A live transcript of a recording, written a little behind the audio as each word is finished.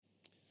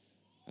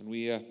And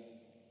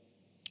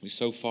we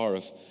so far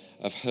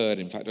have heard,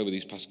 in fact, over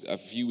these past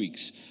few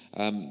weeks,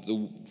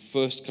 the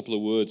first couple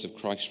of words of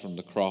Christ from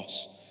the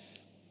cross.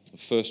 The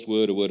first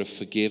word, a word of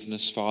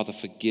forgiveness. Father,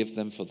 forgive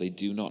them, for they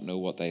do not know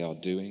what they are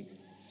doing.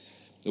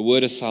 The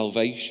word of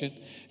salvation,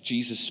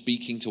 Jesus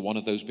speaking to one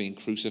of those being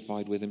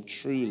crucified with him.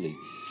 Truly,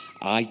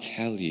 I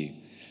tell you,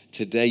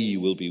 today you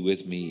will be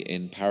with me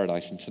in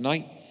paradise. And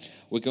tonight,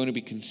 we're going to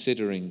be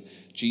considering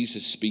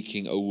Jesus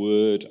speaking a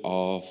word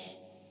of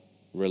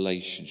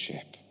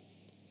relationship.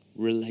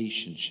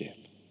 Relationship.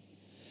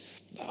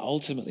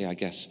 Ultimately, I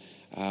guess,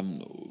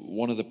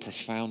 one of the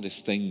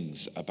profoundest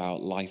things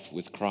about life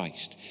with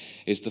Christ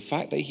is the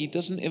fact that he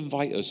doesn't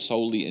invite us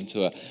solely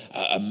into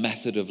a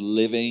method of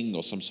living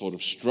or some sort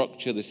of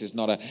structure. This is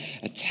not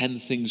a 10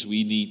 things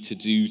we need to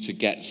do to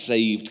get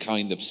saved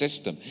kind of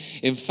system.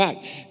 In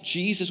fact,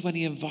 Jesus, when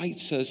he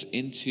invites us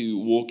into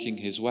walking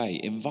his way,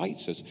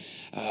 invites us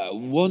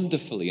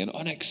wonderfully and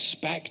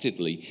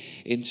unexpectedly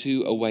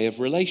into a way of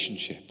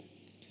relationship.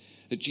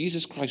 That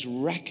Jesus Christ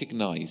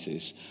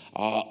recognizes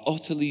our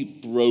utterly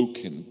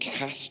broken,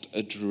 cast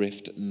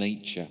adrift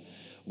nature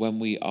when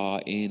we are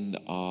in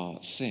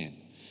our sin.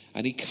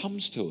 And he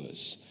comes to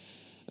us,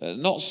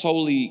 not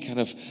solely kind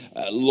of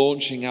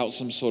launching out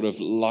some sort of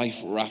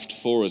life raft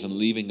for us and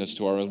leaving us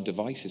to our own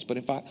devices, but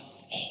in fact,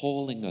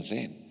 hauling us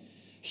in.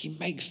 He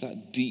makes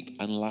that deep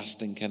and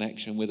lasting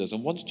connection with us.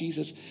 And once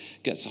Jesus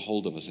gets a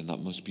hold of us in that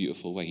most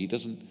beautiful way, he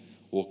doesn't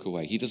walk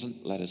away. He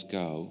doesn't let us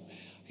go.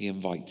 He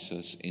invites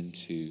us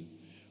into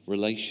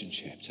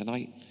relationship.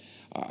 Tonight,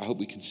 I hope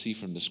we can see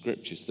from the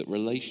scriptures that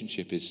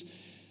relationship is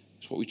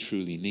what we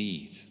truly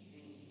need.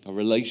 A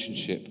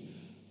relationship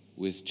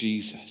with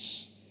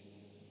Jesus.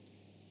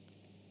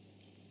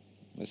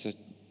 There's an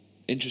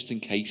interesting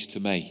case to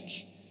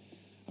make.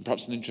 And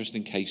perhaps an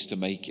interesting case to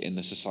make in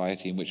the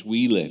society in which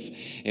we live,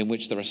 in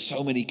which there are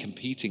so many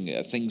competing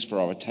things for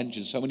our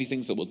attention, so many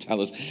things that will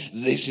tell us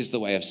this is the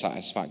way of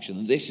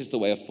satisfaction, this is the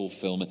way of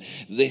fulfillment,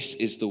 this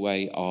is the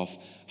way of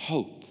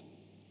hope.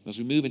 As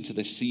we move into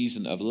this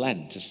season of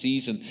Lent, a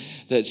season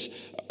that's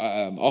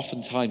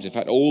oftentimes, in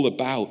fact, all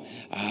about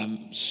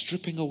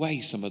stripping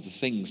away some of the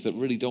things that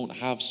really don't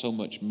have so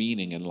much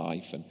meaning in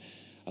life and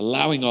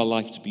allowing our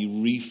life to be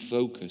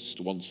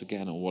refocused once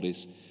again on what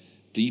is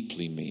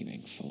deeply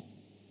meaningful.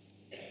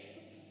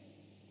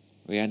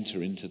 We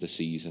enter into the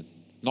season,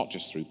 not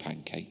just through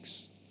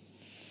pancakes,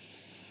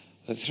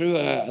 but through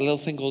a little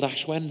thing called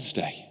Ash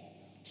Wednesday.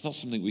 It's not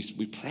something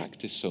we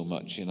practice so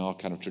much in our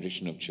kind of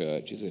tradition of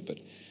church, is it? But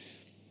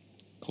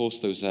of course,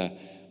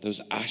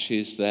 those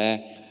ashes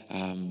there,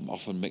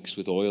 often mixed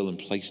with oil and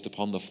placed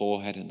upon the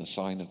forehead in the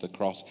sign of the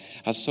cross,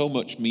 has so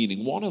much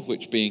meaning, one of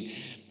which being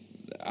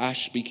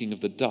ash, speaking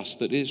of the dust,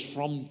 that is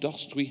from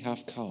dust we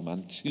have come,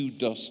 and to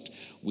dust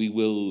we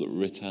will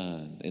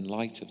return. In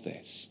light of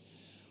this,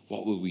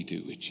 what will we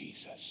do with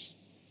Jesus?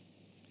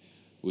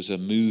 It was a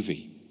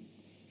movie,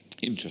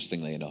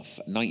 interestingly enough,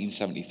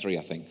 1973,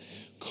 I think,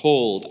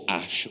 called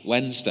Ash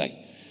Wednesday.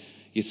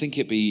 You'd think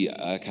it'd be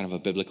kind of a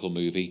biblical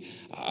movie.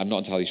 I'm not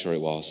entirely sure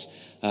it was.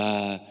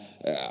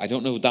 I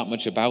don't know that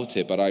much about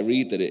it, but I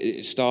read that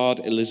it starred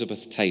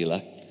Elizabeth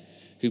Taylor,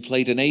 who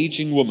played an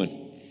aging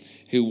woman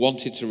who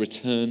wanted to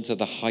return to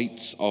the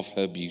heights of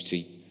her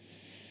beauty.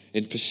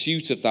 In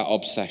pursuit of that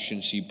obsession,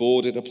 she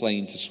boarded a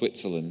plane to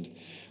Switzerland,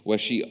 where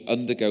she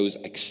undergoes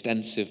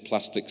extensive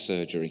plastic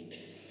surgery.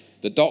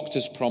 The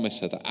doctors promise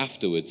her that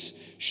afterwards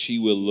she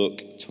will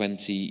look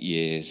 20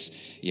 years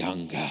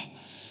younger.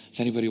 Does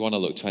anybody want to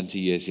look 20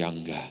 years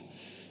younger?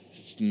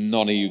 It's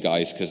none of you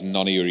guys, because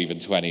none of you are even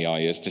 20,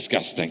 are you? It's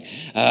disgusting.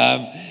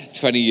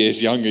 20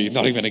 years younger, you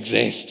not even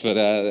exist, but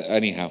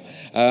anyhow.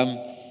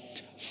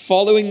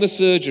 Following the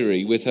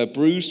surgery, with her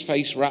bruised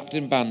face wrapped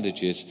in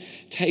bandages,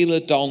 Taylor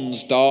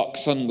dons dark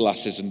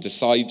sunglasses and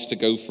decides to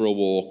go for a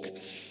walk.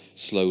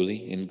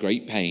 Slowly, in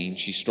great pain,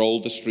 she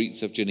strolled the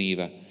streets of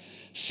Geneva.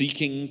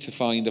 Seeking to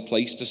find a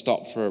place to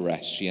stop for a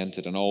rest, she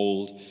entered an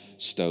old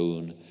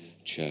stone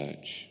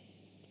church.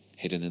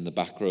 Hidden in the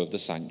back row of the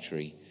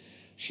sanctuary,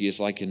 she is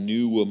like a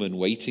new woman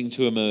waiting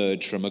to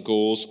emerge from a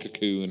gauze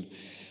cocoon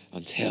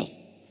until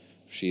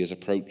she is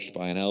approached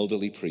by an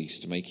elderly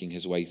priest making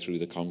his way through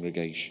the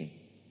congregation.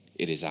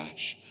 It is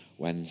Ash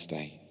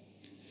Wednesday.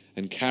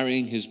 And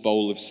carrying his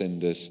bowl of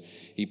cinders,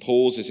 he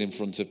pauses in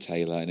front of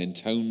Taylor and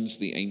intones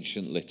the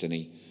ancient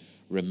litany,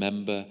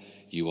 "Remember,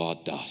 you are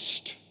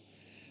dust,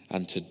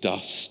 and to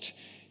dust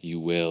you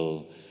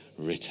will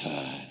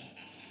return."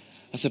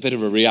 That's a bit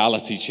of a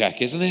reality check,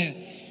 isn't it?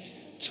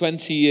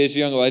 20 years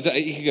younger,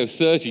 you could go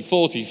 30,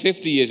 40,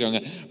 50 years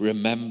younger.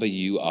 Remember,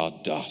 you are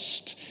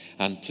dust,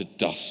 and to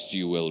dust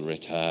you will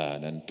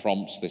return, and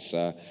prompts this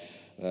the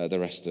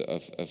rest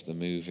of the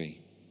movie.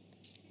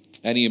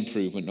 Any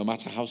improvement, no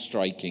matter how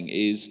striking,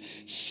 is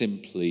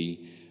simply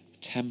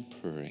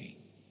temporary.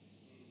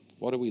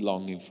 What are we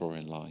longing for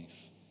in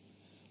life?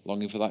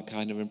 Longing for that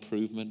kind of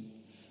improvement?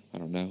 I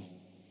don't know.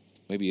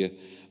 Maybe you're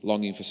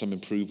longing for some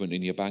improvement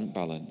in your bank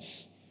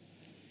balance.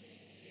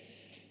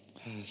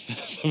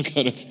 Some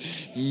kind of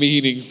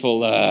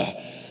meaningful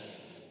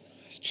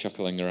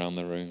chuckling around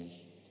the room.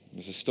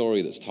 There's a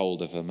story that's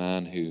told of a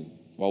man who,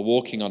 while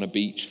walking on a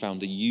beach,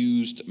 found a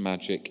used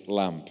magic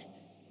lamp.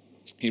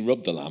 He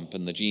rubbed the lamp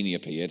and the genie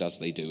appeared, as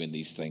they do in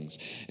these things,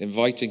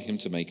 inviting him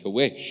to make a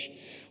wish.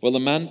 Well, the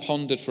man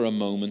pondered for a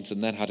moment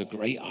and then had a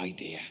great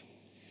idea.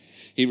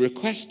 He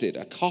requested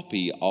a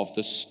copy of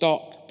the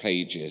stock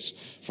pages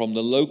from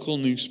the local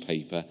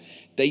newspaper,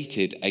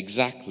 dated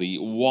exactly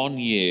 1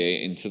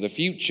 year into the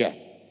future.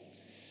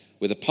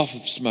 With a puff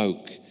of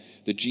smoke,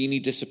 the genie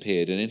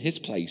disappeared, and in his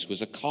place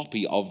was a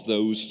copy of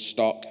those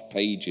stock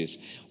pages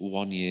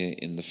 1 year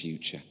in the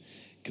future.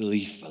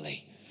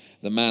 Gleefully,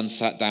 the man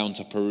sat down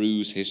to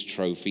peruse his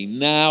trophy.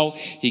 Now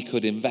he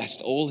could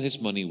invest all his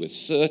money with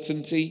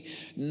certainty,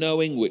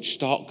 knowing which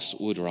stocks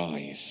would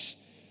rise.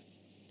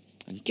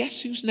 And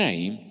guess whose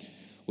name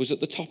was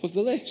at the top of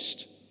the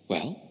list?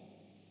 Well,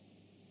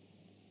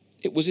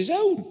 it was his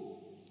own.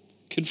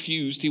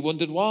 Confused, he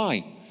wondered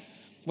why.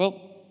 Well,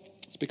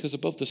 it's because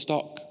above the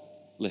stock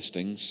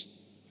listings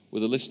were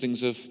the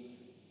listings of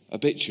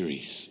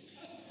obituaries.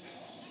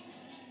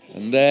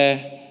 And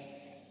there,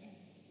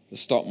 the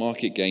stock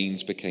market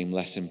gains became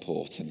less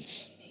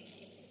important,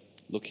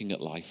 looking at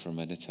life from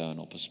an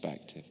eternal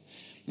perspective.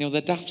 You know,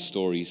 they're daft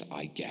stories,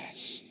 I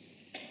guess,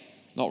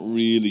 not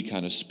really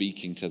kind of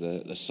speaking to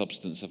the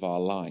substance of our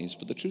lives,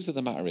 but the truth of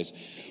the matter is,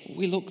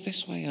 we look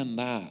this way and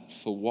that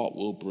for what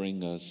will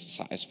bring us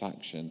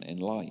satisfaction in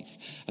life.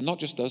 And not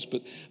just us,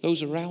 but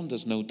those around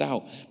us, no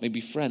doubt.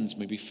 Maybe friends,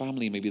 maybe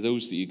family, maybe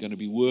those that you're going to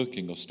be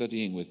working or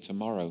studying with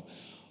tomorrow.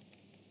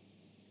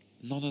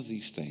 None of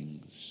these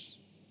things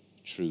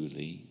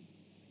truly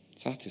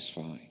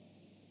satisfy.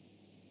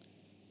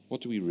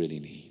 What do we really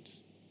need?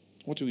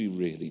 What do we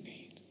really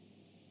need?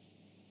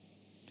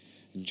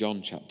 In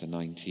John chapter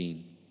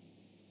 19,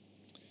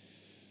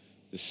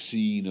 the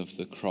scene of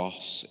the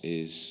cross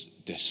is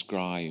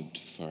described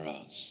for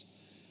us.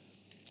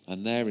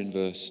 And there in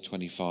verse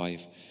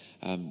 25,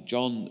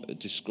 John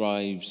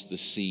describes the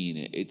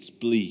scene. It's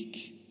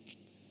bleak.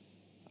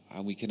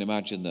 And we can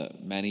imagine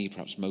that many,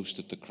 perhaps most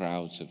of the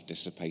crowds have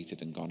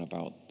dissipated and gone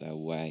about their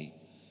way,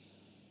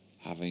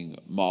 having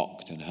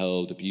mocked and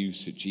hurled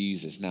abuse at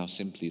Jesus. Now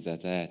simply they're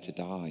there to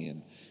die,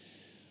 and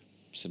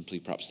simply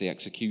perhaps the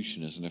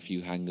executioners and a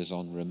few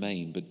hangers-on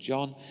remain. But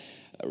John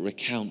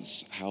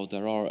recounts how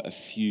there are a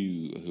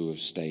few who have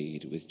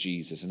stayed with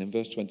Jesus. And in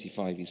verse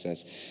 25 he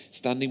says,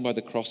 standing by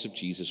the cross of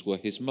Jesus were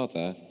his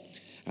mother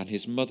and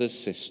his mother's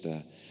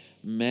sister,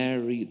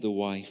 Mary the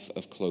wife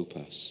of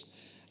Clopas,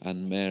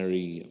 and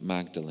Mary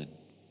Magdalene.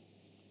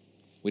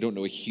 We don't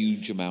know a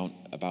huge amount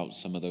about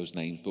some of those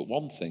names, but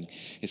one thing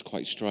is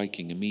quite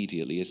striking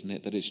immediately, isn't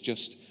it? That it's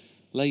just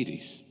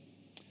ladies,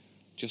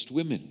 just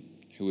women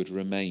who had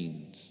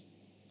remained.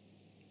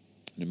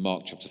 And in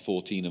Mark chapter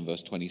 14 and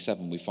verse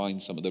 27, we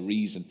find some of the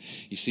reason.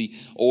 You see,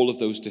 all of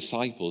those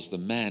disciples, the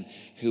men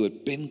who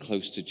had been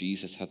close to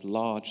Jesus, had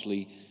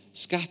largely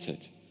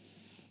scattered.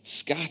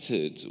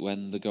 Scattered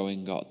when the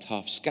going got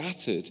tough.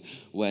 Scattered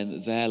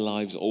when their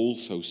lives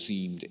also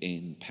seemed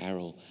in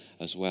peril,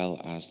 as well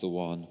as the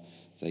one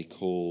they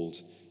called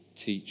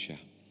teacher.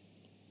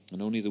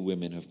 And only the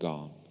women have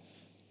gone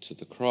to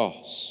the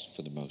cross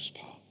for the most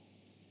part.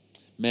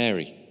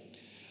 Mary,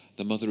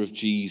 the mother of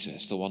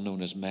Jesus, the one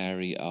known as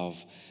Mary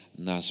of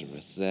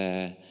Nazareth,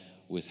 there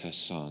with her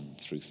son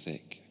through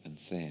thick and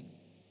thin.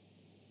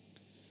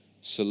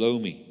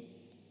 Salome,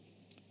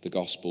 the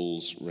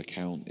Gospels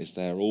recount, is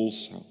there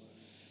also.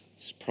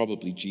 It's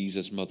probably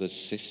Jesus' mother's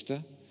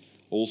sister,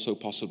 also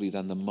possibly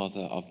then the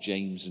mother of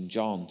James and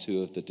John,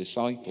 two of the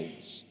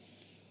disciples.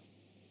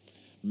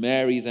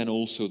 Mary then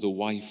also the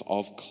wife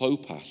of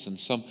Clopas, and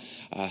some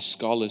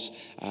scholars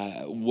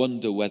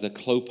wonder whether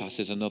Clopas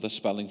is another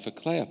spelling for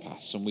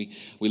Cleopas. And we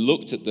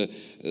looked at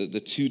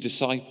the two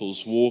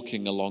disciples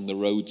walking along the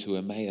road to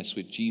Emmaus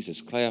with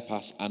Jesus,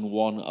 Cleopas and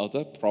one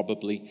other,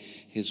 probably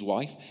his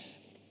wife.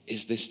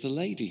 Is this the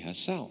lady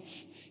herself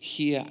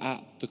here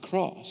at the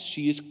cross?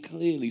 She is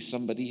clearly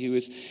somebody who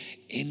is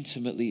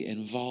intimately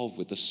involved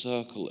with the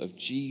circle of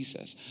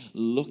Jesus,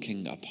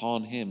 looking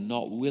upon him,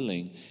 not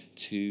willing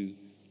to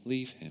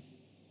leave him.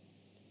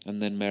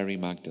 And then Mary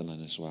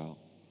Magdalene as well.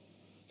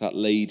 That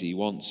lady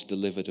once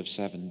delivered of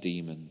 7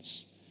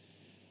 demons,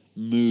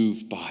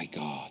 moved by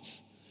God,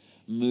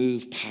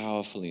 moved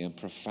powerfully and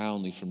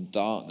profoundly from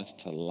darkness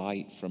to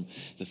light, from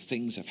the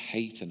things of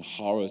hate and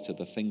horror to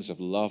the things of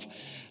love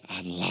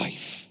and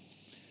life.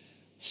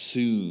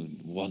 Soon,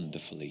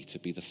 wonderfully, to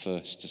be the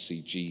first to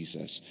see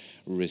Jesus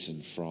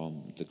risen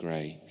from the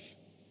grave.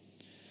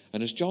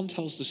 And as John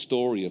tells the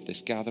story of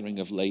this gathering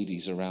of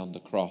ladies around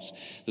the cross,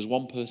 there's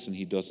one person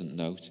he doesn't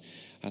note,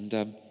 and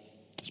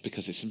it's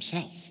because it's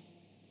himself.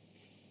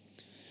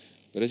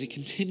 But as he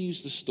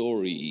continues the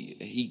story,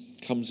 he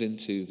comes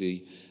into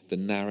the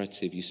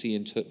narrative. You see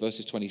in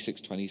verses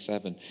 26,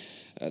 27,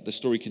 the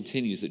story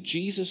continues that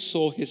Jesus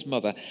saw his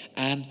mother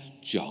and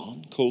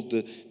John, called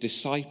the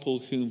disciple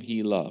whom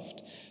he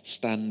loved,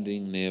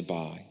 standing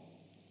nearby.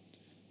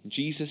 And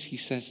Jesus, he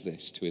says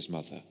this to his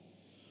mother,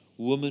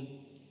 "Woman,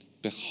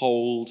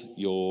 behold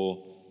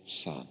your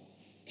son."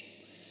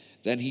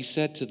 Then he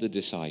said to the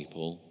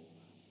disciple,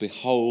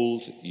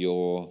 behold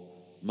your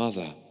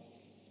mother.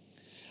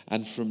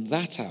 And from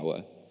that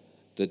hour,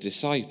 the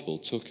disciple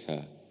took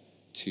her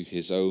to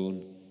his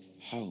own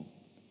home.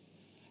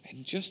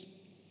 In just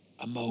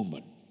a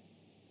moment,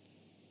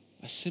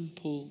 a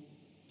simple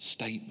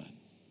statement,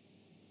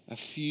 a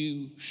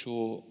few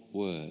short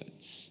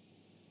words,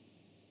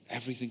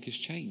 everything has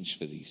changed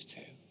for these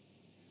two.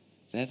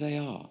 There they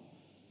are,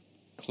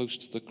 close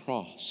to the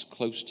cross,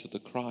 close to the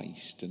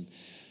Christ, and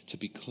to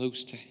be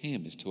close to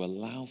him is to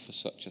allow for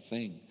such a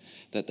thing,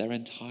 that their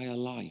entire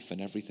life and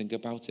everything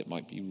about it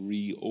might be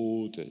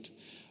reordered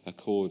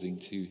according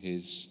to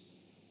his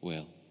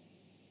will,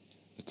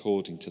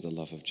 according to the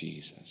love of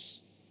Jesus.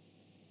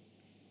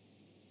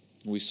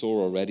 We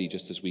saw already,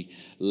 just as we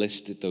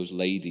listed those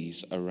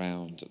ladies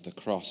around the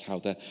cross, how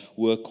there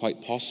were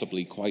quite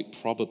possibly,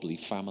 quite probably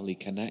family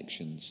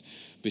connections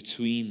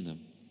between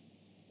them.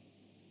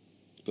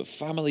 But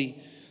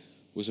family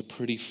was a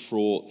pretty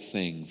fraught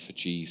thing for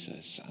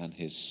Jesus and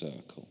his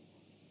circle.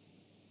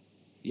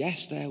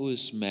 Yes, there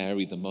was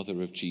Mary, the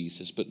mother of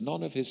Jesus, but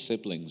none of his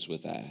siblings were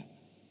there.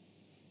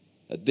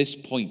 At this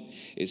point,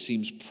 it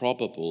seems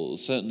probable,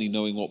 certainly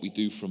knowing what we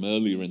do from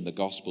earlier in the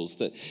Gospels,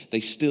 that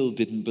they still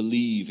didn't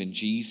believe in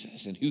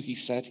Jesus, in who he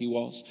said he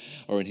was,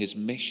 or in his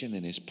mission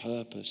and his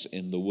purpose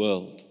in the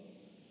world.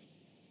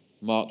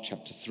 Mark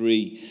chapter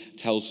 3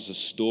 tells us a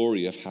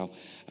story of how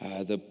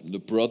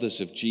the brothers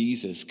of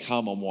Jesus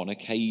come on one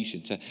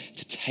occasion to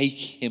take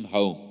him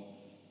home.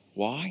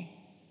 Why?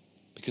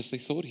 Because they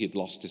thought he had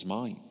lost his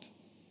mind.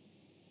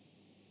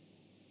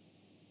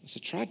 It's a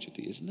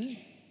tragedy, isn't it?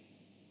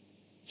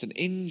 It's an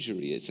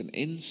injury, it's an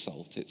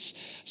insult, it's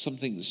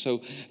something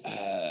so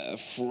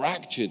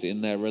fractured in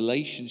their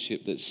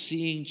relationship that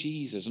seeing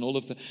Jesus and all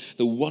of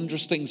the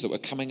wondrous things that were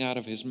coming out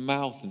of his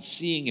mouth and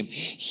seeing him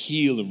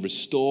heal and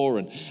restore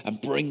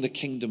and bring the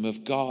kingdom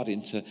of God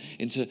into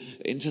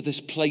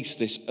this place,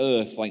 this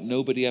earth, like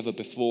nobody ever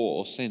before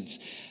or since,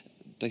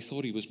 they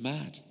thought he was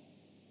mad.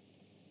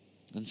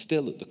 And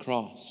still at the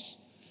cross,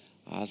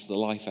 as the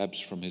life ebbs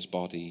from his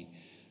body,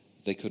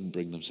 they couldn't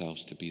bring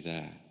themselves to be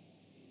there.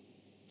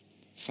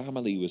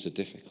 Family was a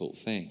difficult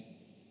thing.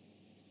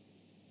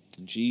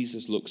 And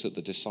Jesus looks at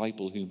the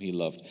disciple whom he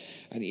loved.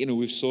 And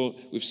we've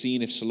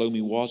seen if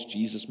Salome was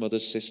Jesus'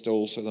 mother's sister,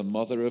 also the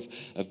mother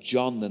of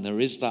John, then there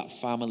is that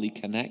family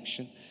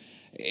connection.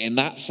 In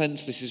that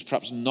sense, this is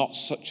perhaps not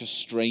such a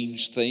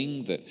strange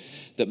thing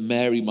that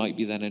Mary might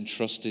be then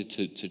entrusted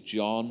to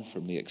John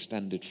from the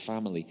extended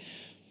family.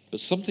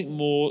 But something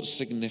more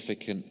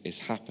significant is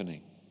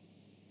happening.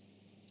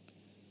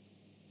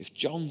 If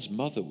John's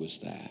mother was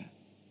there,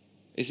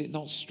 is it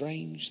not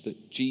strange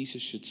that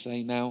Jesus should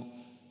say, now,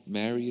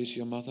 Mary is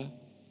your mother?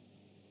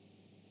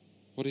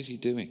 What is he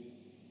doing?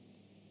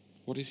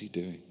 What is he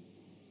doing?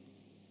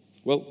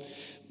 Well,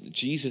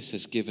 Jesus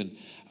has given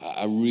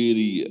a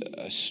really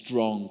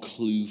strong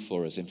clue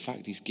for us. In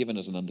fact, he's given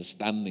us an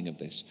understanding of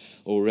this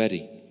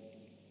already.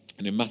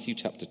 And in Matthew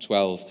chapter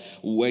 12,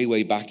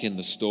 way back in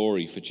the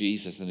story for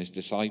Jesus and his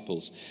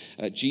disciples,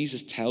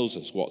 Jesus tells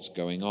us what's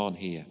going on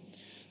here.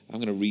 I'm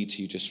going to read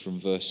to you just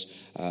from verse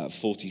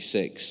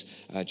 46,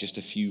 just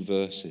a few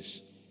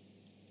verses.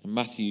 In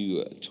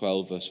Matthew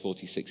 12, verse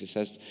 46, it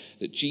says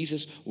that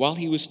Jesus, while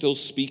he was still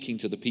speaking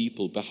to the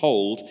people,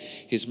 behold,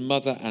 his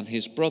mother and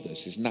his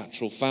brothers, his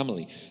natural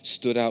family,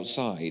 stood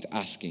outside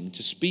asking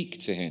to speak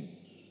to him.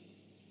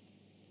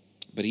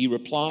 But he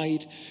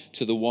replied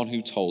to the one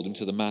who told him,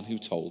 to the man who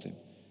told him,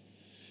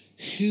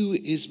 "Who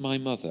is my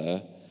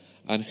mother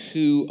and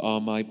who are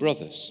my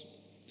brothers?"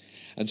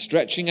 And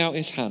stretching out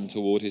his hand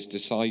toward his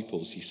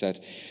disciples, he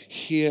said,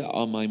 "Here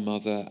are my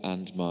mother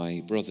and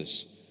my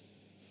brothers.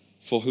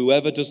 For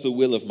whoever does the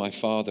will of my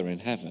Father in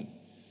heaven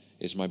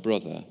is my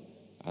brother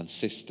and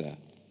sister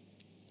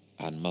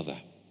and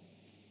mother."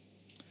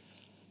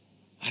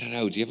 I don't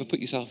know, do you ever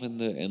put yourself in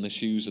the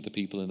shoes of the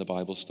people in the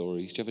Bible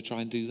stories? Do you ever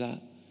try and do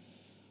that?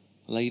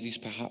 Ladies,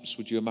 perhaps,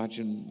 would you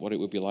imagine what it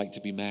would be like to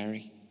be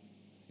Mary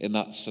in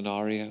that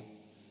scenario?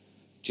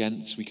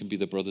 Gents, we can be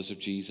the brothers of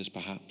Jesus,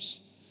 perhaps.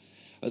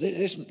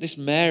 This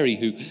Mary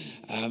who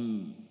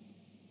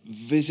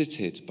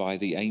visited by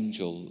the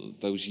angel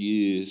those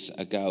years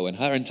ago, and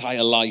her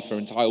entire life, her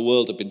entire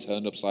world had been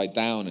turned upside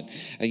down,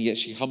 and yet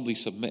she humbly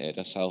submitted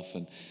herself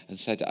and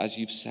said, "As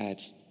you've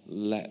said,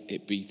 let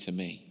it be to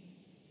me."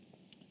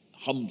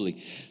 Humbly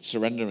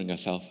surrendering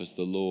herself as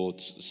the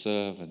Lord's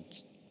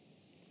servant.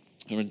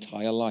 Her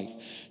entire life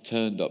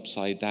turned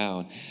upside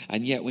down.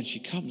 And yet when she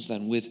comes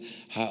then with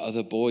her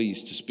other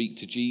boys to speak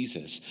to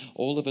Jesus,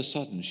 all of a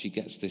sudden she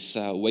gets this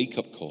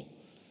wake-up call,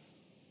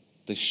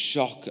 this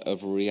shock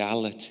of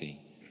reality,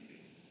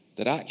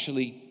 that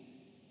actually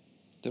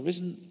there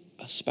isn't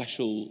a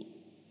special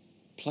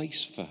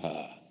place for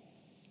her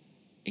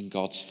in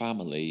God's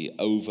family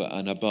over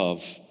and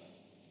above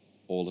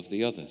all of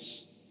the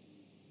others.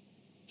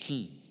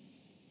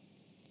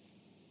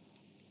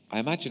 I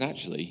imagine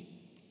actually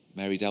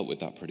Mary dealt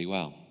with that pretty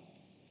well.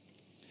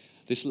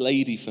 This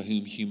lady for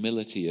whom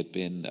humility had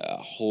been a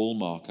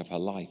hallmark of her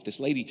life. This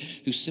lady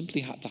who simply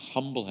had to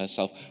humble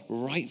herself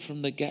right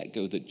from the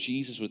get-go that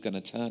Jesus was going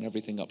to turn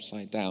everything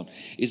upside down,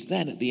 is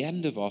then at the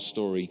end of our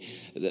story,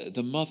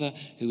 the mother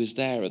who is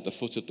there at the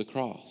foot of the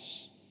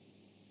cross.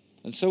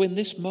 And so in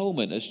this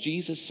moment, as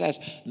Jesus says,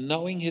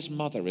 knowing his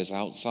mother is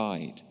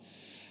outside,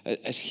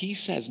 as he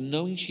says,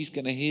 knowing she's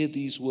going to hear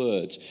these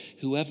words,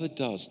 whoever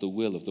does the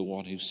will of the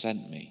one who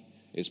sent me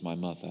is my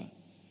mother.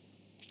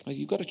 Well,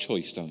 you've got a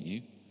choice, don't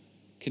you?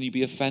 Can you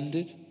be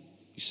offended?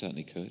 You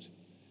certainly could.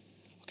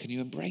 Or can you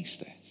embrace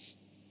this?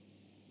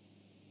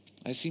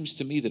 It seems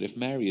to me that if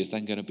Mary is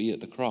then going to be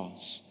at the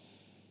cross,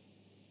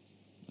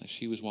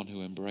 she was one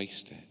who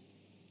embraced it.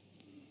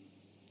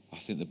 I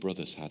think the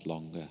brothers had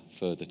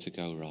further to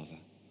go rather.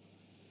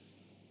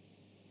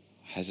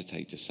 I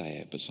hesitate to say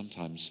it, but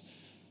sometimes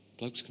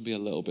blokes can be a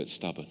little bit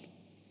stubborn.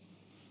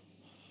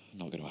 I'm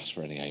not going to ask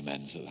for any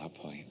amens at that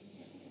point.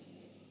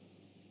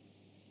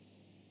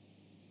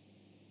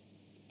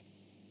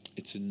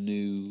 It's a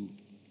new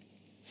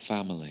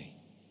family.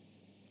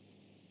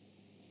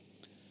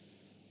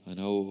 I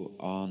know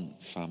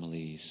aren't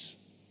families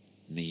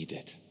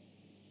needed?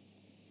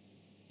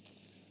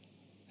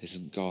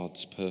 Isn't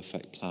God's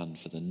perfect plan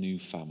for the new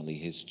family,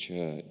 his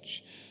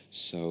church,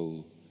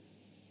 so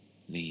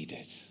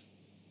needed?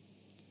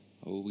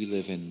 Oh, we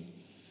live in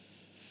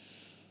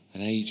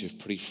an age of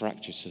pretty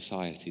fractured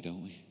society,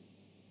 don't we?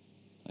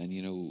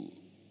 And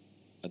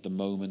at the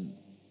moment,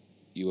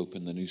 you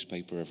open the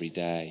newspaper every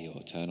day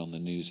or turn on the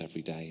news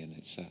every day, and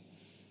it's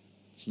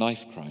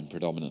knife crime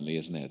predominantly,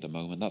 isn't it, at the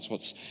moment? That's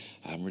what's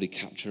really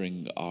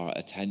capturing our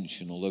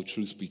attention, although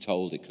truth be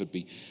told, it could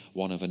be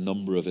one of a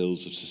number of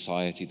ills of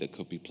society that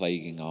could be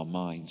plaguing our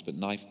minds, but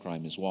knife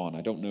crime is one.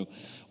 I don't know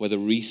whether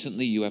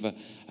recently you ever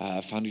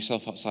found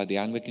yourself outside the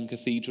Anglican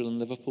Cathedral in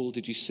Liverpool.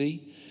 Did you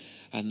see?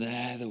 And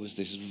there was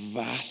this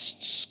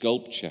vast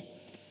sculpture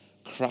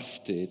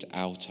crafted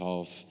out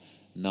of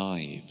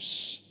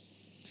knives,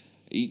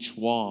 each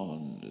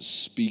one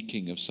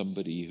speaking of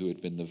somebody who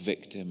had been the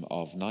victim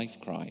of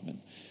knife crime.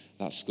 And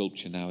that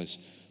sculpture now is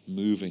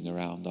moving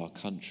around our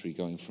country,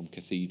 going from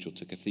cathedral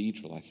to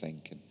cathedral, I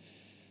think. And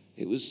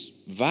it was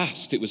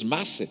vast, it was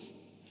massive,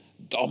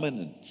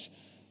 dominant,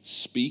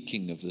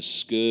 speaking of the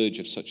scourge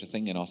of such a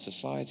thing in our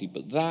society.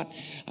 But that,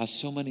 as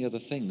so many other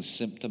things,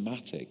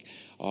 symptomatic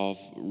of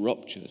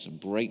ruptures and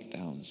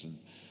breakdowns and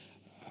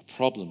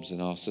problems in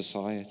our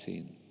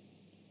society.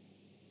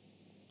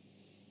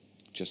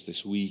 Just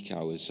this week,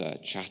 I was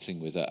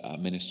chatting with a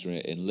minister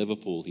in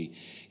Liverpool.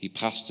 He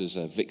pastors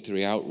a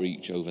Victory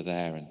Outreach over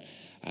there,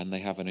 and they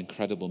have an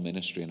incredible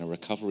ministry and a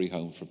recovery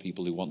home for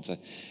people who want to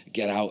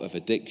get out of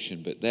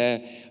addiction. But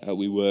there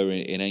we were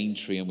in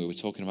Aintree, and we were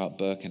talking about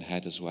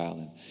Birkenhead as well,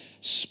 and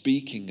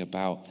speaking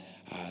about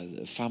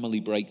family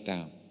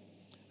breakdown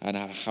and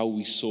how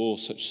we saw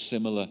such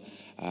similar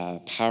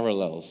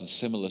parallels and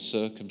similar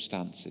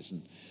circumstances,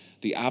 and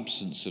the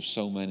absence of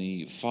so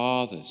many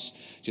fathers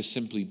just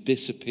simply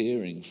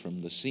disappearing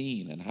from the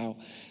scene, and how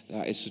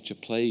that is such a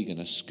plague and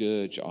a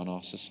scourge on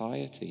our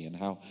society, and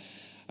how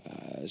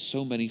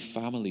so many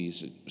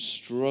families are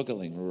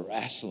struggling,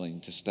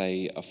 wrestling to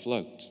stay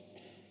afloat.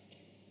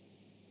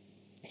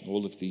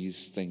 All of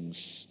these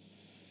things,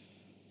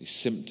 these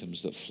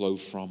symptoms that flow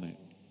from it.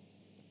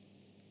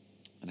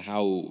 And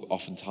how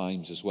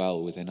oftentimes as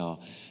well within our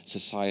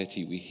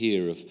society we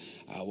hear of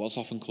what's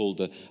often called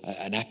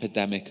an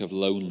epidemic of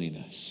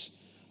loneliness.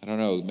 I don't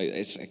know,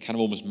 it kind of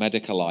almost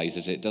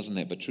medicalizes it, doesn't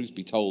it? But truth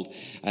be told,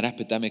 an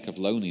epidemic of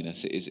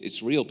loneliness,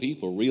 it's real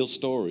people, real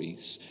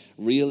stories,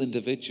 real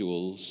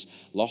individuals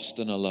lost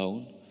and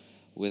alone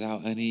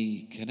without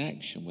any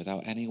connection,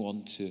 without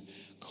anyone to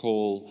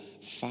call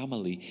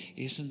family.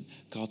 Isn't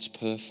God's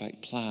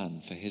perfect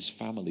plan for his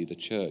family, the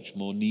church,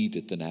 more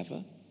needed than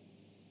ever?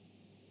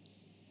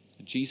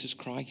 Jesus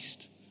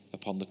Christ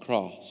upon the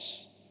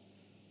cross,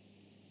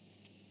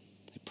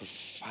 he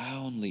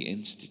profoundly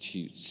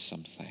institutes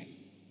something.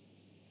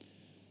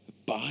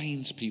 It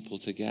binds people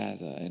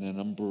together in an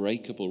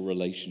unbreakable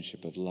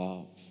relationship of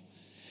love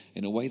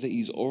in a way that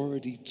he's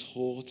already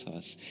taught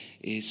us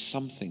is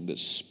something that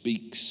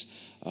speaks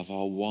of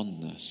our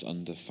oneness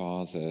under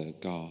Father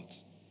God.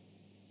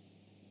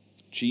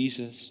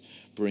 Jesus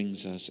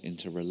brings us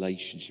into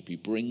relationship. He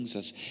brings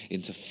us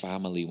into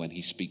family when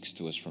he speaks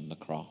to us from the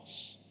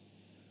cross.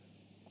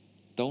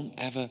 Don't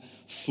ever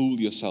fool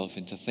yourself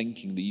into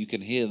thinking that you can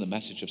hear the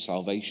message of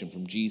salvation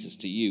from Jesus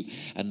to you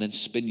and then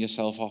spin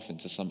yourself off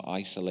into some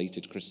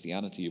isolated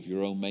Christianity of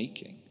your own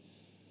making.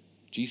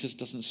 Jesus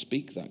doesn't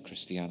speak that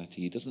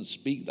Christianity. He doesn't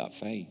speak that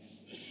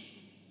faith.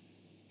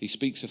 He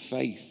speaks a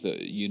faith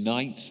that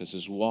unites us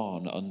as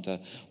one under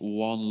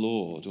one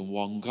Lord and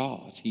one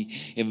God.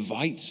 He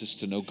invites us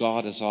to know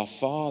God as our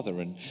Father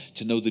and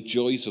to know the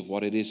joys of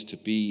what it is to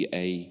be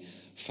a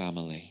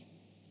family.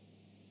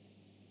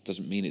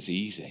 Doesn't mean it's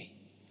easy.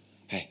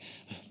 Hey,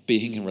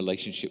 being in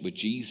relationship with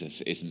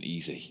Jesus isn't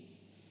easy.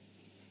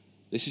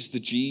 This is the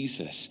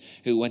Jesus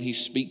who, when he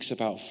speaks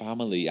about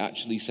family,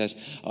 actually says,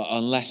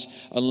 unless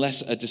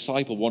a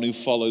disciple, one who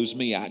follows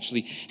me,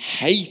 actually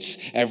hates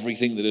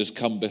everything that has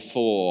come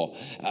before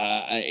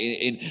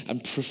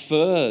and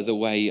prefer the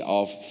way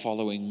of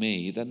following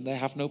me, then they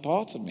have no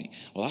part of me.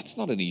 Well, that's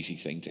not an easy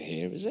thing to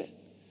hear, is it?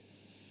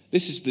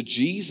 This is the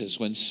Jesus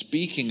when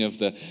speaking of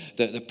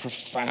the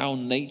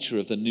profound nature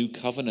of the new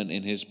covenant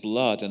in his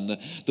blood and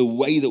the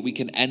way that we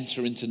can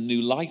enter into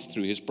new life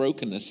through his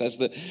brokenness, says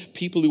that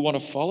people who want to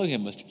follow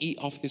him must eat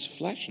of his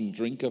flesh and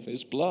drink of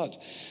his blood.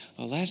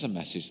 Well, there's a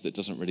message that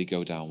doesn't really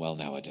go down well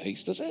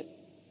nowadays, does it?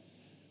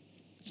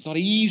 It's not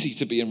easy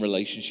to be in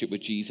relationship with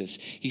Jesus.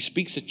 He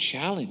speaks a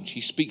challenge, he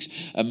speaks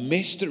a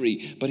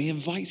mystery, but he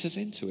invites us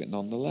into it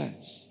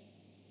nonetheless.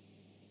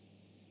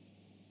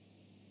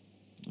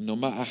 No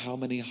matter how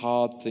many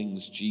hard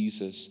things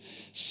Jesus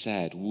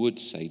said, would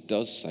say,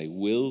 does say,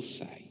 will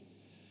say,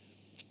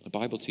 the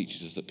Bible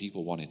teaches us that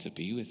people wanted to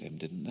be with him,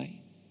 didn't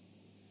they?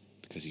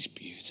 Because he's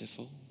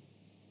beautiful.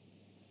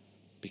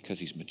 Because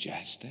he's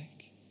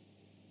majestic.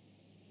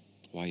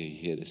 Why are you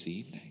here this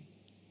evening?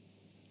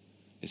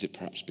 Is it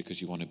perhaps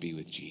because you want to be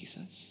with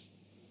Jesus?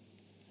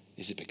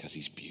 Is it because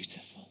he's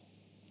beautiful?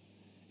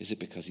 Is it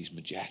because he's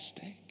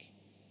majestic?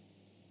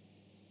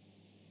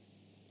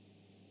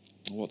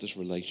 What does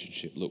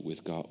relationship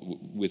with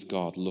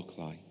God look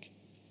like?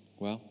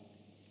 Well,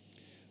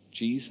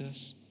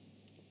 Jesus,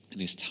 in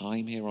his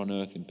time here on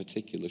earth in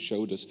particular,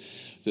 showed us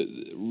that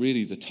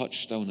really the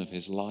touchstone of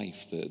his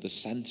life, the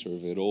center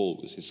of it all,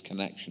 was his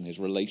connection, his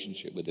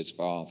relationship with his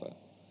Father.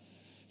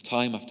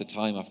 Time after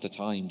time after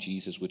time,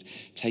 Jesus would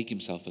take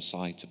himself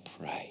aside to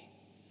pray,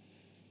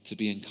 to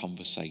be in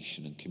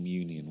conversation and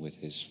communion with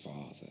his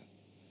Father.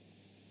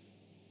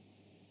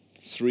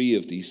 3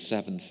 of these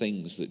 7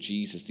 things that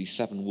Jesus, these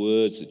 7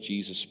 words that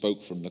Jesus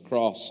spoke from the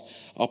cross,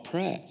 are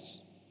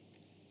prayers.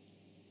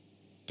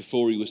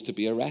 Before he was to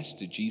be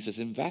arrested, Jesus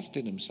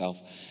invested himself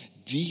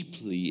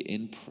deeply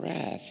in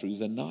prayer through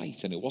the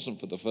night, and it wasn't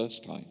for the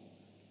first time.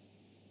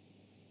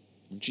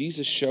 And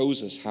Jesus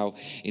shows us how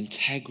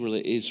integral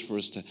it is for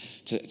us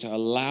to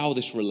allow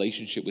this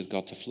relationship with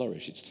God to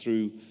flourish. It's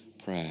through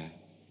prayer.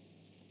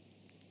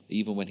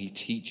 Even when he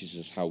teaches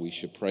us how we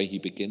should pray, he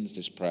begins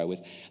this prayer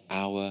with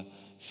our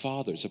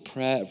Father. It's a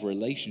prayer of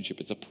relationship.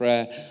 It's a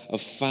prayer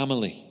of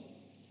family.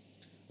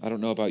 I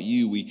don't know about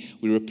you. We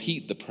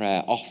repeat the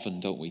prayer often,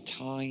 don't we?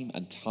 Time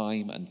and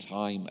time and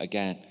time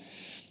again.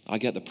 I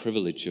get the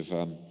privilege of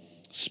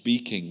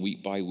speaking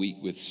week by week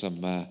with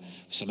some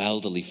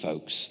elderly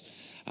folks,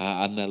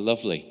 and they're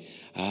lovely.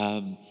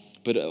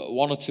 But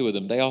 1 or 2 of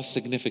them, they are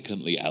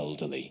significantly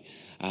elderly,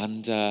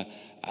 and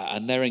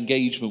their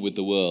engagement with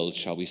the world,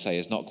 shall we say,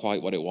 is not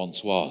quite what it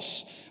once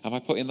was. Am I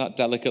putting that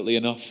delicately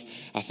enough?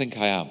 I think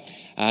I am.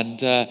 And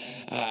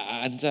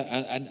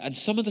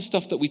some of the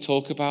stuff that we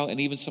talk about,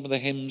 and even some of the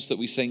hymns that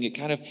we sing, it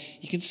kind of,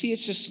 you can see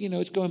it's just,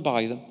 it's going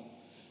by them.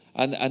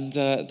 And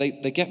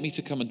they get me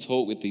to come and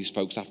talk with these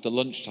folks after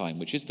lunchtime,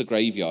 which is the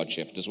graveyard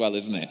shift as well,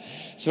 isn't it?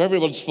 So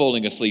everyone's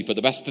falling asleep at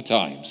the best of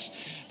times.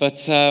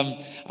 But,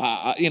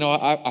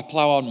 I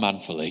plow on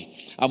manfully.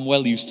 I'm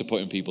well used to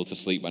putting people to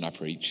sleep when I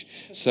preach.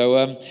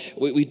 So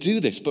we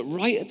do this. But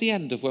right at the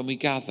end of when we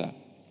gather,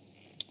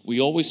 we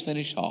always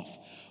finish off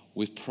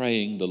with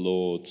praying the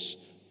Lord's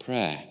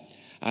Prayer.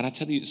 And I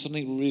tell you,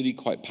 something really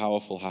quite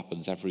powerful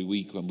happens every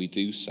week when we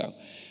do so,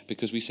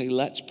 because we say,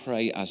 let's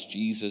pray as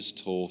Jesus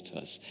taught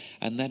us.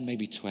 And then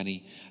maybe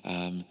 20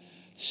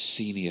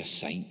 senior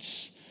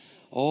saints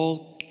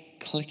all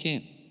click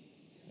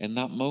in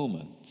that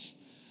moment.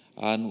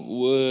 And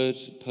word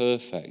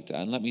perfect,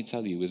 and let me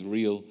tell you, with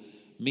real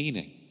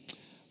meaning,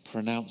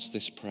 pronounce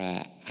this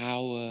prayer,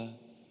 our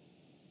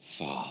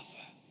Father.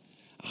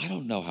 I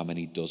don't know how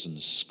many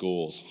dozens,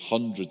 scores,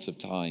 hundreds of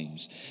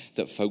times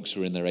that folks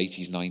who are in their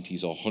 80s,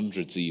 90s, or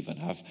hundreds even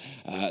have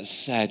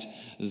said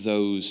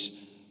those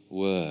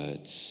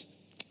words.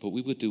 But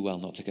we would do well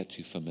not to get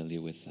too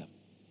familiar with them.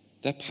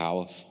 They're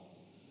powerful.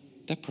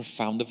 They're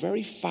profound. The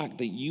very fact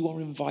that you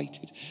are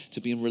invited to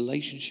be in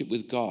relationship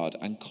with God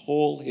and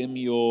call him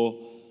your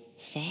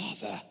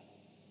Father,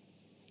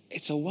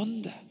 it's a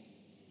wonder.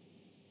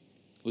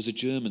 There was a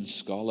German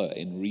scholar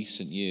in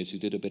recent years who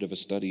did a bit of a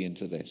study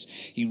into this.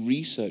 He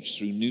researched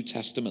through New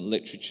Testament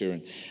literature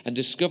and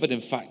discovered, in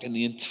fact, in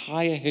the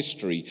entire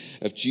history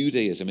of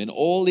Judaism, in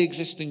all the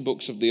existing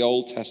books of the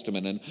Old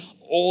Testament and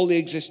all the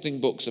existing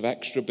books of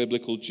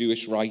extra-biblical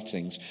Jewish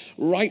writings,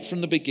 right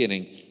from the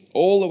beginning,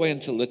 all the way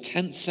until the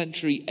 10th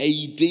century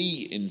AD,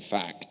 in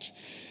fact,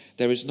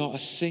 there is not a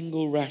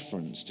single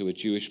reference to a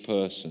Jewish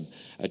person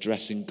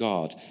addressing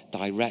God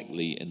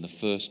directly in the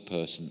first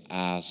person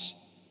as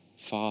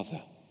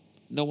Father.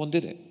 No one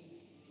did it.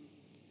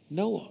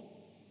 No one.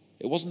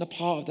 It wasn't a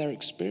part of their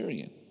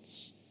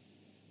experience.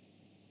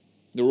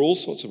 There were all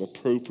sorts of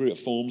appropriate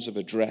forms of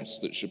address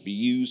that should be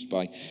used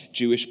by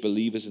Jewish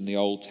believers in the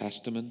Old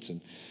Testament,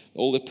 and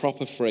all the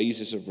proper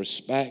phrases of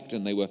respect,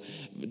 and they were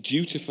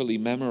dutifully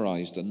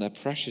memorized, and they're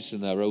precious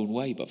in their own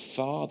way, but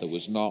Father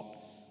was not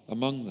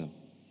among them.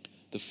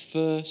 The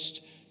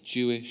first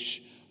Jewish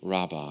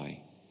rabbi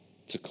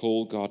to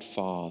call God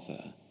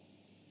Father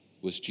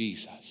was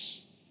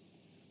Jesus.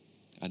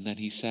 And then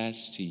he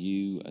says to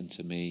you and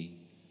to me,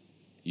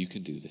 you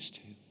can do this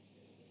too.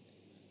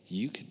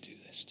 You can do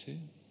this too.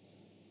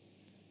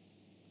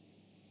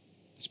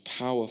 It's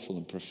powerful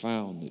and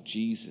profound that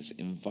Jesus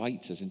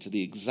invites us into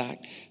the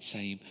exact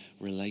same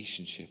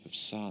relationship of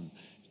son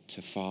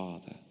to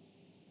father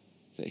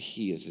that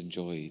he has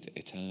enjoyed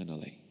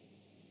eternally.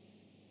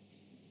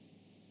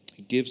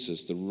 He gives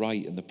us the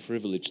right and the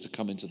privilege to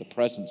come into the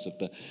presence of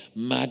the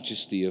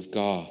majesty of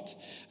God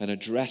and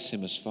address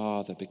him as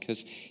Father,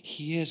 because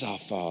he is our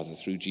Father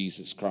through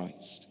Jesus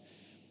Christ.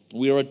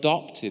 We are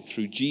adopted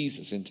through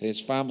Jesus into his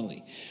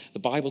family. The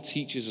Bible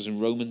teaches us in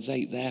Romans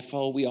 8,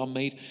 therefore we are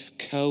made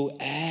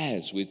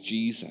co-heirs with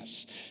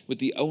Jesus, with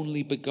the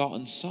only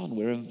begotten Son.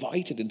 We're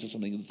invited into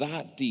something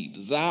that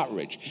deep, that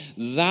rich,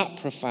 that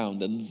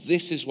profound. And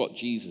this is what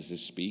Jesus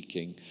is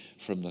speaking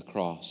from the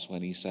cross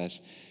when he says,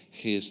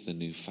 here's the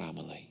new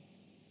family.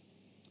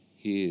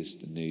 Here's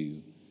the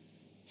new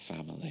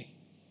family.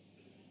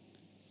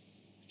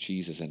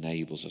 Jesus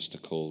enables us to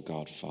call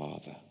God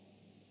Father.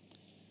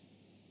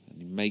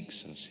 And he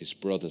makes us his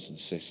brothers and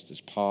sisters,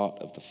 part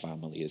of the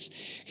family, as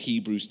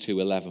Hebrews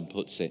 2:11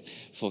 puts it.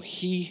 For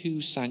he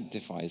who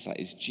sanctifies, that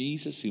is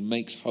Jesus who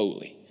makes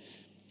holy,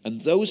 and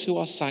those who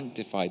are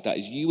sanctified, that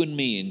is you and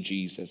me in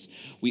Jesus,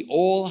 we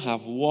all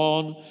have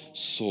one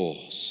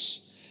source.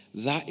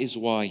 That is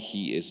why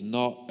he is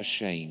not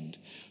ashamed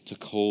to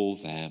call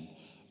them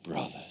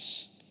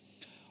brothers.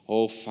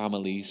 All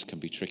families can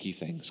be tricky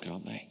things,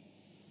 can't they?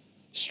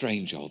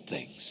 Strange old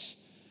things.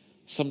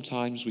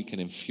 Sometimes we can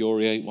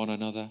infuriate one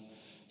another.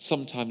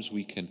 Sometimes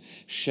we can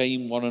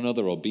shame one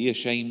another or be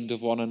ashamed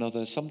of one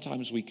another.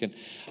 Sometimes we can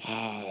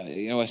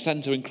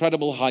ascend to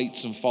incredible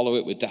heights and follow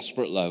it with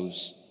desperate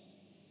lows.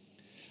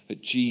 But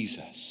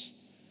Jesus,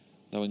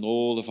 knowing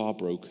all of our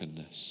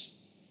brokenness,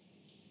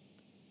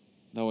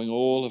 knowing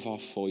all of our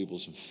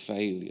foibles and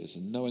failures,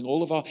 and knowing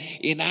all of our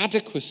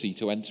inadequacy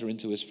to enter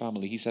into his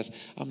family, he says,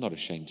 I'm not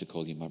ashamed to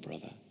call you my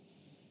brother,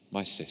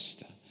 my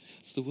sister.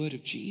 It's the word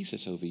of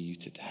Jesus over you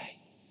today.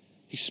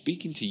 He's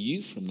speaking to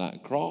you from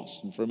that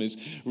cross and from his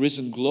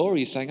risen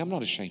glory. He's saying, I'm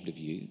not ashamed of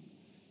you.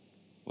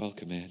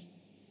 Welcome in.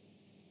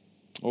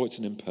 Oh, it's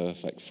an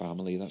imperfect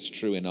family. That's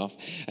true enough.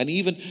 And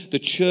even the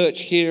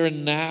church here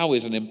and now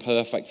is an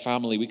imperfect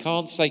family. We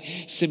can't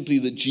say simply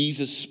that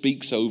Jesus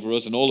speaks over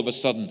us and all of a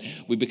sudden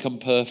we become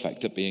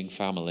perfect at being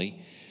family.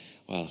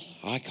 Well,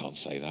 I can't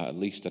say that. At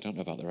least I don't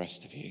know about the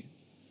rest of you.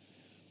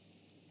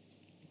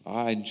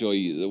 I enjoy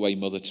the way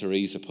Mother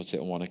Teresa put it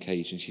on one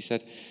occasion. She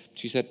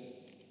said,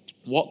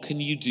 what can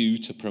you do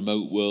to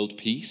promote world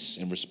peace?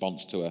 In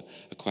response to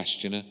a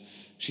questioner,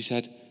 she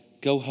said,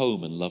 go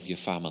home and love your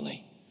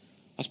family.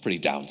 That's pretty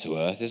down to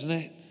earth, isn't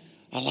it?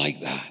 I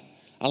like that.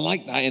 I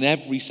like that in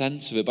every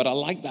sense of it, but I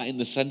like that in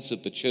the sense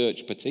of the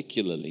church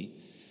particularly.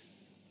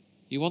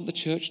 You want the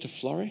church to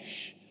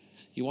flourish?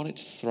 You want it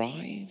to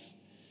thrive?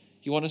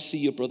 You want to see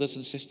your brothers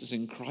and sisters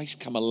in Christ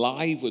come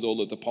alive with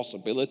all of the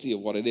possibility of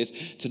what it is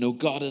to know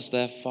God as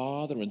their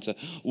Father and to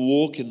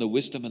walk in the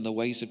wisdom and the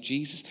ways of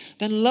Jesus?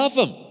 Then love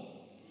them.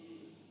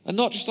 And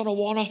not just on a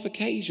one-off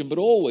occasion, but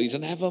always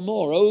and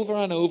evermore, over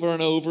and over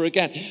and over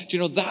again. Do you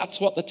know, that's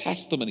what the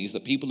testimonies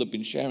that people have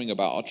been sharing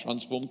about our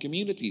transformed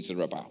communities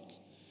are about.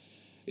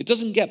 It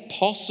doesn't get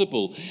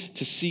possible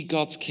to see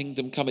God's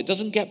kingdom come. It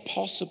doesn't get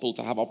possible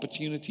to have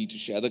opportunity to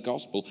share the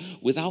gospel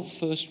without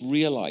first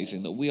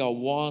realizing that we are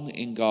one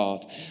in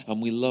God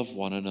and we love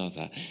one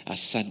another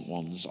as sent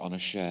ones on a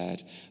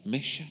shared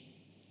mission.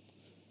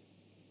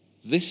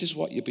 This is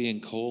what you're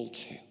being called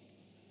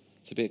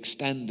to be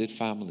extended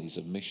families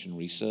of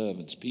missionary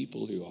servants,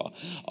 people who are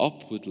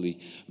upwardly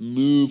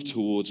moved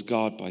towards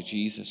God by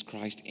Jesus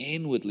Christ,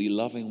 inwardly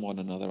loving one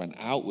another and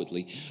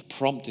outwardly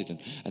prompted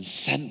and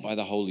sent by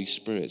the Holy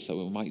Spirit so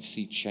we might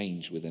see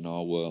change within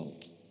our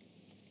world.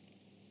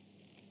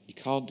 You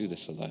can't do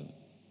this alone.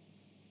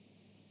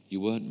 You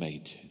weren't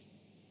made to.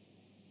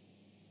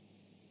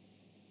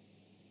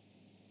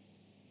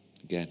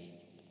 Again,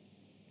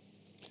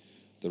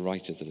 the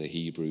writer to the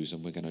Hebrews,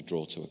 and we're going to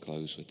draw to a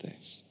close with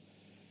this.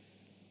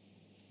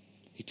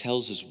 He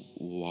tells us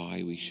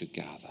why we should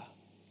gather,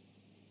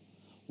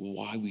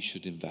 why we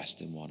should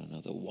invest in one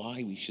another,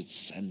 why we should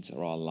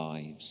center our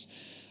lives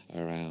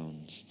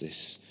around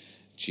this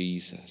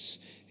Jesus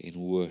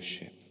in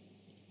worship.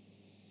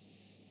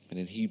 And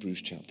in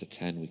Hebrews chapter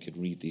 10, we could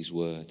read these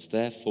words.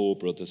 Therefore,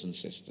 brothers and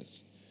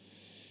sisters,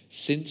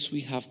 since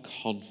we have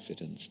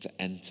confidence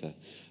to enter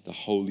the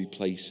holy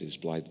places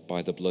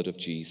by the blood of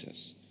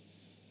Jesus,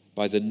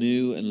 by the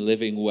new and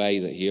living way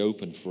that he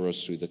opened for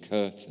us through the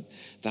curtain,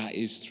 that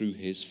is through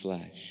his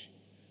flesh.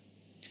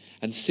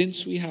 And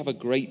since we have a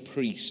great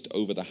priest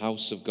over the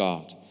house of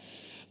God,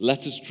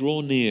 let us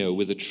draw near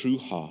with a true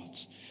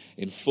heart,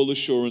 in full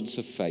assurance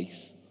of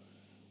faith,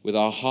 with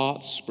our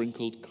hearts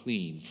sprinkled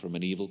clean from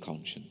an evil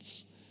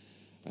conscience,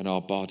 and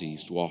our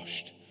bodies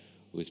washed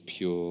with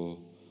pure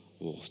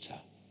water.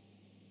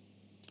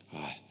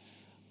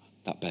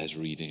 That bears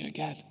reading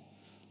again.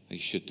 You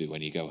should do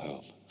when you go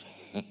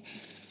home.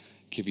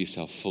 Give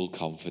yourself full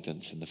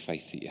confidence in the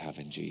faith that you have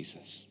in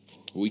Jesus.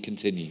 We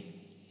continue.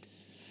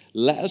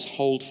 Let us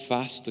hold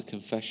fast the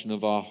confession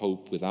of our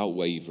hope without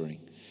wavering,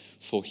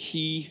 for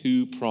he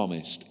who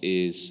promised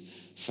is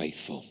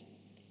faithful.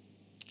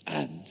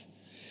 And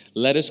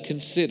let us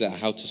consider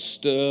how to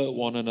stir up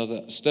one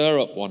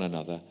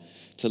another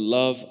to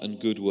love and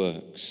good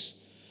works,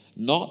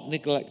 not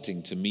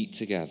neglecting to meet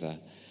together,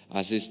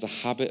 as is the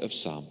habit of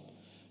some,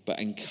 but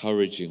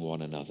encouraging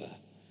one another,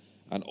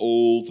 and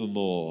all the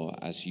more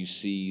as you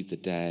see the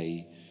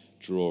day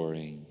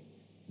drawing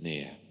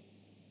near.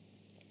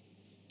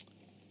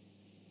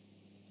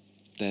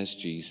 There's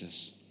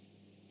Jesus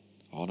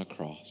on a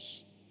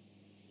cross.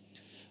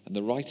 And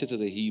the writer to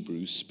the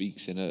Hebrews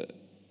speaks in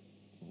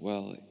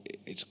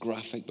it's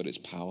graphic, but it's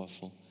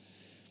powerful.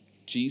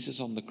 Jesus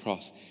on the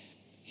cross,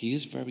 he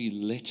is very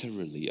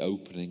literally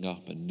opening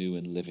up a new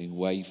and living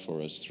way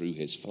for us through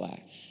his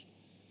flesh.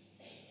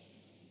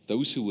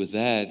 Those who were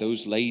there,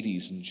 those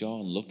ladies and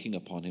John looking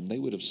upon him, they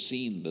would have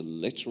seen the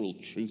literal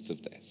truth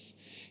of this.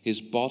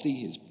 His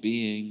body is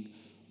being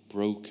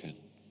broken.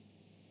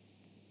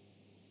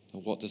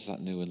 And what does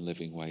that new and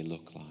living way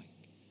look like?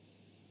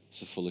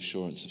 It's a full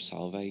assurance of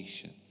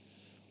salvation,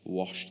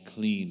 washed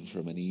clean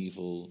from an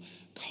evil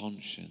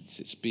conscience.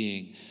 It's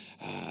being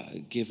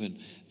given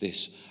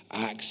this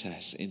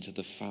access into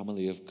the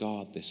family of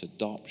God, this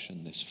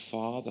adoption, this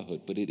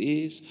fatherhood, but it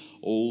is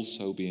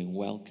also being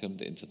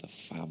welcomed into the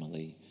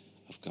family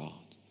of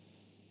God.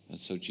 And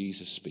so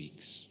Jesus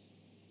speaks.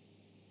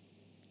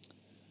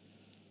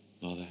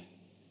 Mother,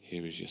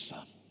 here is your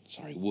son.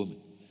 Sorry,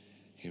 woman,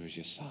 here is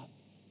your son.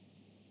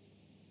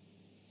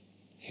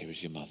 Here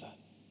is your mother.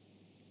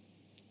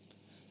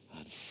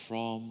 And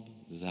from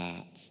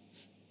that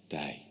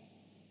day,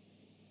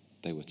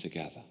 they were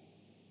together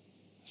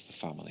as the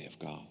family of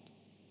God.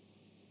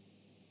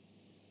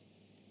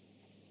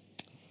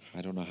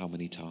 I don't know how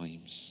many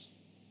times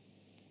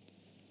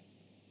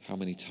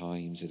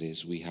it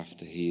is we have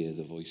to hear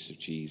the voice of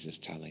Jesus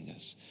telling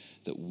us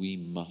that we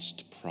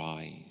must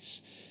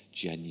prize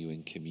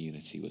genuine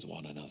community with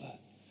one another.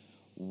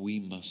 We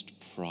must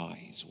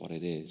prize what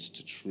it is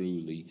to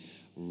truly,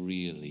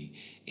 really,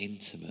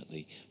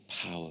 intimately,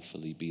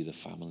 powerfully be the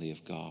family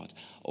of God.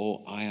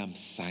 Oh, I am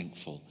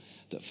thankful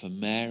that for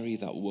Mary,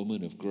 that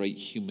woman of great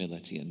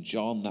humility, and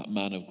John, that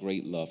man of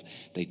great love,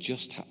 they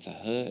just had to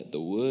hear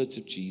the words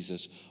of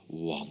Jesus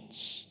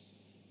once,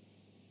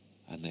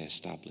 and they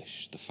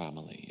established the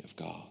family of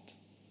God.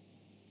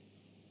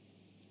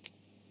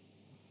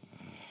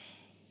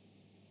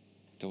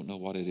 Don't know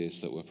what it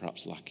is that we're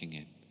perhaps lacking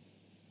in.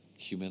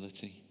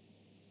 Humility,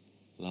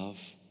 love,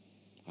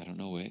 I don't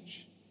know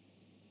which.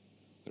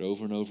 But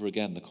over and over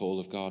again, the call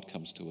of God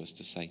comes to us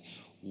to say,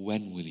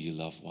 when will you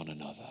love one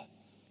another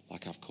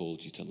like I've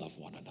called you to love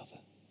one another?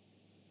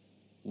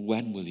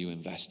 When will you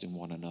invest in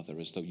one another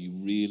as though you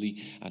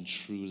really and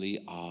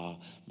truly are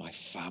my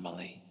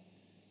family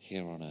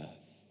here on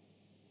earth?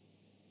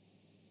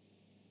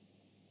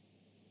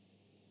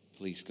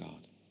 Please,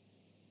 God.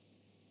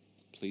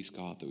 Please,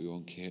 God, that we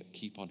won't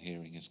keep on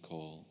hearing his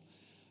call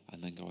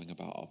and then going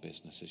about our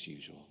business as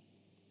usual.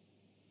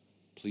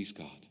 Please,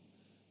 God,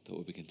 that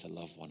we'll begin to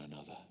love one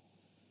another,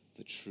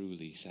 that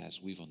truly says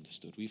we've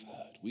understood, we've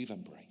heard, we've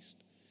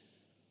embraced,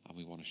 and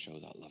we want to show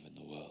that love in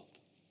the world.